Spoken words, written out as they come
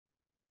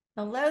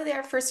Hello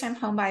there, first-time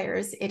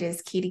homebuyers. It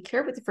is Katy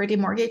here with Veridian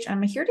Mortgage, and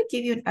I'm here to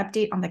give you an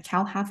update on the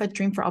CalHFA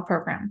Dream for All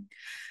program.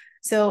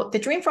 So the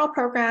Dream for All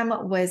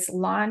program was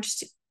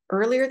launched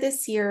earlier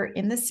this year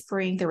in the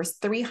spring. There was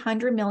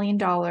 $300 million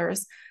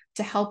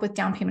to help with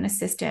down payment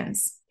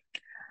assistance.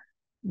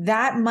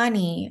 That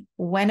money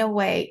went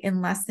away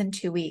in less than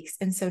 2 weeks.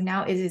 And so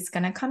now it is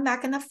going to come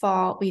back in the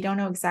fall. We don't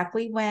know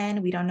exactly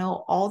when. We don't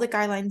know all the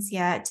guidelines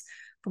yet,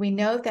 but we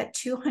know that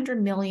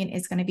 $200 million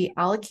is going to be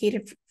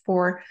allocated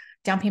for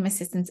down payment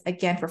assistance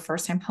again for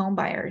first-time home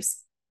buyers.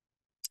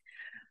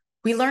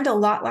 We learned a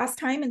lot last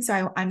time, and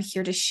so I'm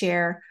here to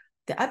share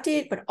the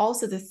update, but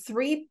also the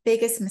 3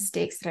 biggest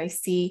mistakes that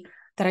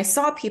I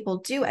saw people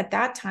do at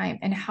that time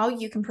and how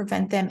you can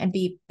prevent them and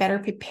be better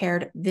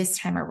prepared this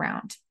time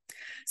around.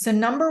 So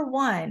number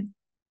 1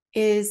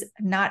 is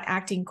not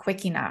acting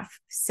quick enough.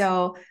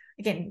 So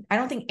again, I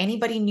don't think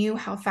anybody knew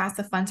how fast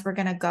the funds were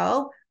going to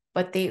go,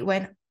 but they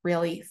went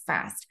really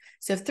fast.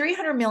 So if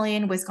 300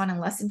 million was gone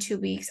in less than 2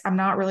 weeks, I'm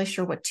not really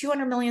sure what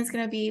 200 million is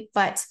going to be,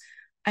 but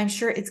I'm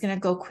sure it's going to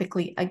go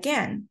quickly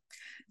again.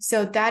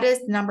 So that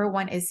is number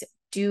 1, is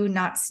do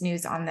not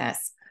snooze on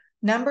this.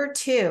 Number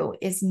 2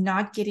 is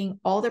not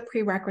getting all the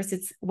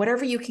prerequisites,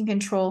 whatever you can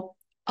control,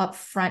 up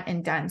front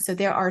and done. So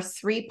there are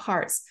 3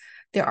 parts.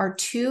 There are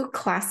 2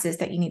 classes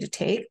that you need to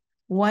take.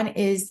 One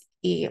is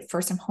a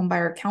first-time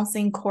homebuyer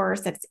counseling course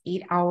that's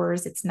 8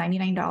 hours. It's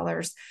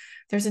 $99.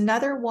 There's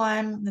another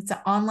one that's an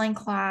online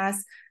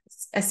class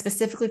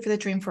specifically for the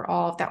Dream for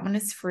All. That one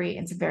is free.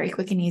 It's very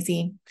quick and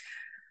easy.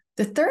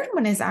 The third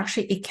one is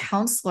actually a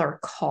counselor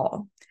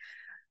call.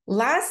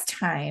 Last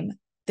time,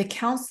 the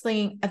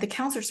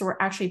counselors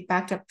were actually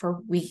backed up for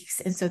weeks.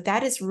 And so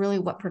that is really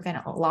what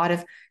prevented a lot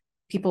of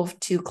people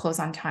to close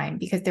on time,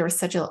 because there was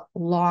such a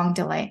long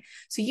delay.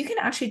 So you can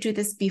actually do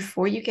this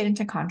before you get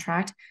into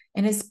contract.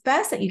 And it's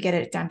best that you get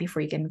it done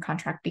before you get into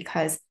contract,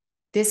 because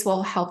this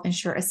will help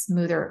ensure a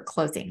smoother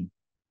closing.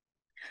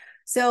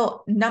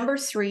 So number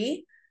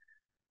 3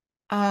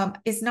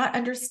 is not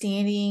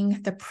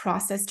understanding the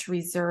process to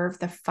reserve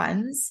the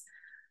funds.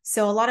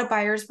 So a lot of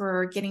buyers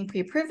were getting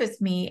pre-approved with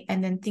me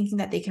and then thinking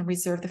that they can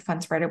reserve the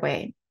funds right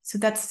away. So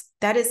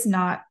that is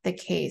not the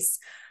case.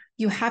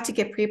 You have to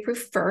get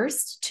pre-approved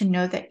first to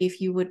know that if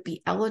you would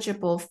be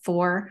eligible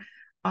for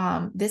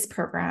this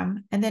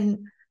program. And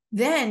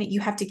then you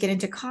have to get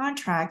into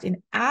contract. And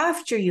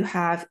after you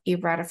have a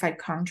ratified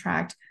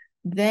contract,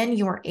 then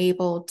you are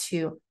able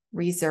to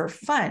reserve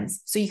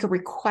funds. So you can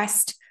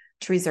request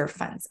to reserve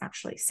funds,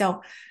 actually.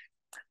 So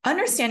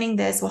understanding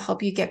this will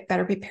help you get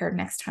better prepared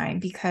next time,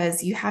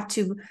 because you have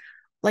to,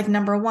 like,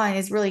 number 1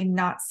 is really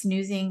not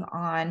snoozing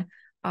on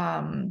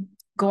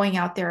going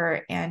out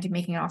there and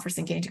making offers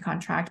and getting to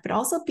contract, but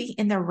also be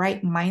in the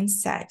right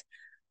mindset.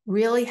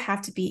 Really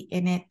have to be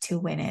in it to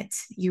win it.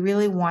 You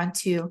really want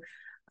to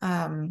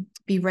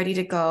be ready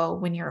to go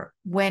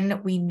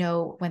when we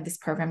know when this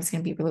program is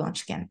going to be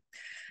relaunched again.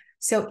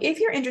 So if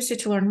you're interested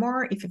to learn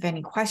more, if you have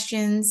any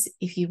questions,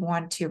 if you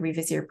want to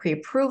revisit your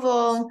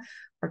pre-approval,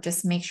 or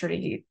just make sure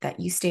that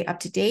you stay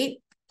up to date,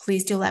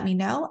 please do let me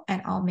know,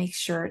 and I'll make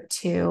sure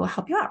to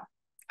help you out.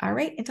 All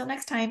right, until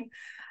next time,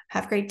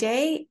 have a great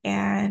day,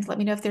 and let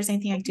me know if there's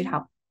anything I can do to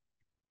help.